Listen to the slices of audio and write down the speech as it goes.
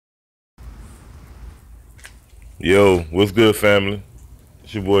Yo, what's good, family?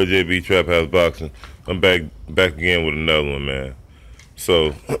 It's your boy JB Trap House Boxing. I'm back again with another one, man.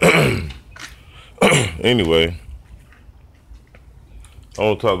 So, anyway, I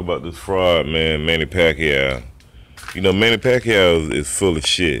want to talk about this fraud, man, Manny Pacquiao. You know, Manny Pacquiao is full of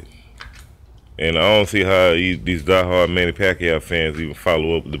shit. And I don't see how these diehard Manny Pacquiao fans even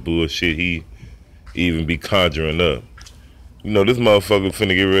follow up with the bullshit he even be conjuring up. You know, this motherfucker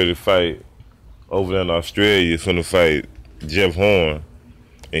finna get ready to fight over there in Australia, finna fight Jeff Horn.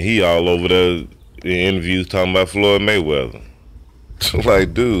 And he all over there in interviews talking about Floyd Mayweather.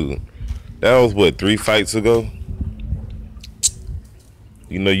 Like, dude, that was what, 3 fights ago?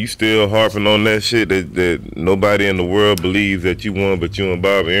 You know, you still harping on that shit that nobody in the world believes that you won but you and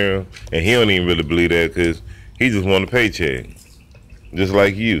Bob Arum. And he don't even really believe that because he just won a paycheck. Just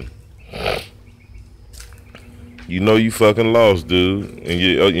like you. You know you fucking lost, dude. And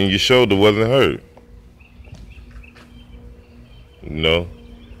your shoulder wasn't hurt. You know?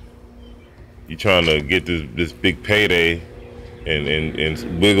 You trying to get this big payday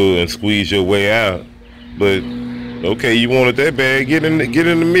and wiggle and squeeze your way out. But okay, you wanted that bad, get in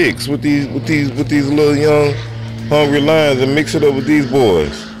the mix with these little young hungry lions and mix it up with these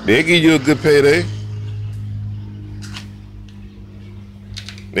boys. They'll give you a good payday.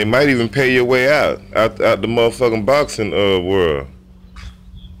 They might even pay your way out the motherfucking boxing world.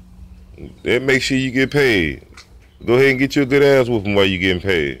 They'll make sure you get paid. Go ahead and get you a good ass whooping while you getting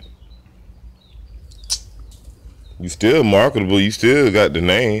paid. You still marketable, you still got the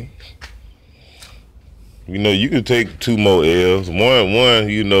name. You know, you could take 2 more L's. One,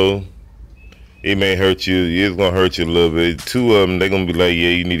 you know, it may hurt you. It's gonna hurt you a little bit. 2 of them, they're gonna be like, yeah,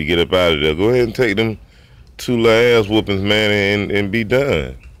 you need to get up out of there. Go ahead and take them 2 little ass whoopings, man, and be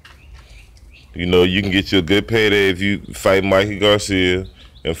done. You know, you can get you a good payday if you fight Mikey Garcia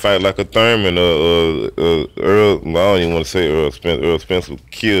and fight like a Thurman or Earl. I don't even want to say Earl Spence. Earl Spence will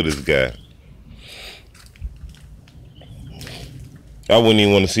kill this guy. I wouldn't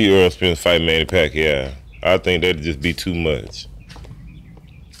even want to see Earl Spence fight Manny Pacquiao. I think that'd just be too much.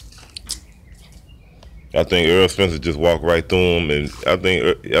 I think Earl Spence would just walk right through him, and I think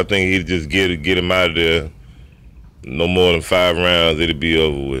he'd just get him out of there. No more than 5 rounds, it'd be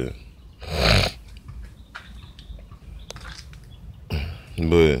over with.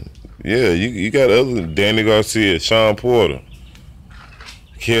 But yeah, you got other Danny Garcia, Sean Porter,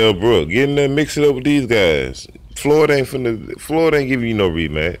 Kell Brook. Get in there, mix it up with these guys. Floyd ain't giving you no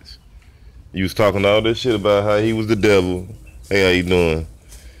rematch. You was talking all this shit about how he was the devil. Hey, how you doing?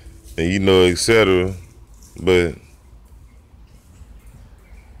 And you know, etc. But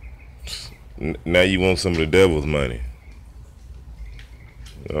now you want some of the devil's money.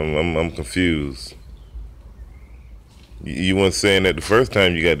 I'm confused. You weren't saying that the first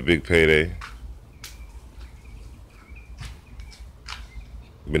time you got the big payday.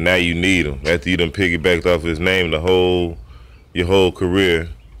 But now you need him. After you done piggybacked off his name your whole career.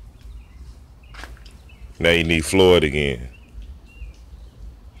 Now you need Floyd again.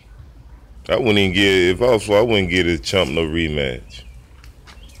 I wouldn't even if I was Floyd, I wouldn't give this chump no rematch.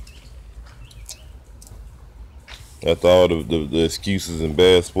 After all the excuses and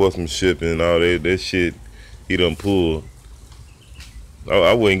bad sportsmanship and all that shit he done pulled,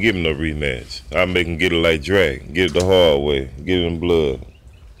 I wouldn't give him no rematch. I'd make him get it like Drake, get it the hard way, get it in blood.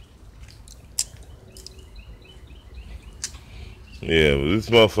 Yeah, but this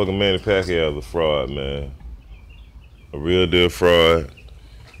motherfucking Manny Pacquiao is a fraud, man. A real deal fraud.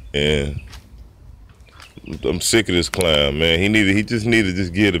 And I'm sick of this clown, man. He just need to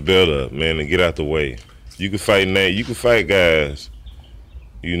just get the belt up, man, and get out the way. You can fight guys,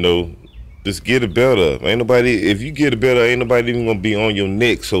 you know, just get a belt up. Ain't nobody, if you get a belt up, ain't nobody even gonna be on your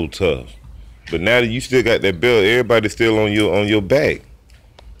neck so tough. But now that you still got that belt, everybody's still on your back.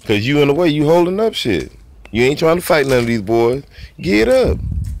 Cause you in the way, you holding up shit. You ain't trying to fight none of these boys. Get up.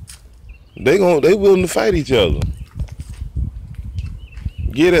 They willing to fight each other.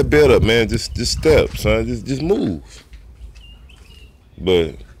 Get that belt up, man. Just step, son. Just move.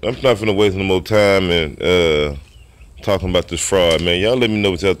 But I'm not finna waste no more time and talking about this fraud, man. Y'all let me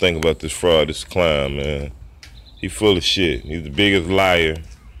know what y'all think about this fraud, this clown, man. He full of shit. He's the biggest liar.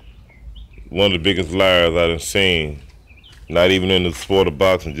 One of the biggest liars I done seen. Not even in the sport of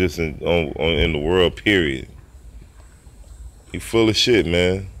boxing, just in the world, period. He full of shit,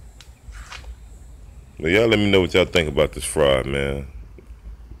 man. But y'all let me know what y'all think about this fraud, man.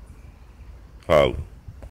 Holla.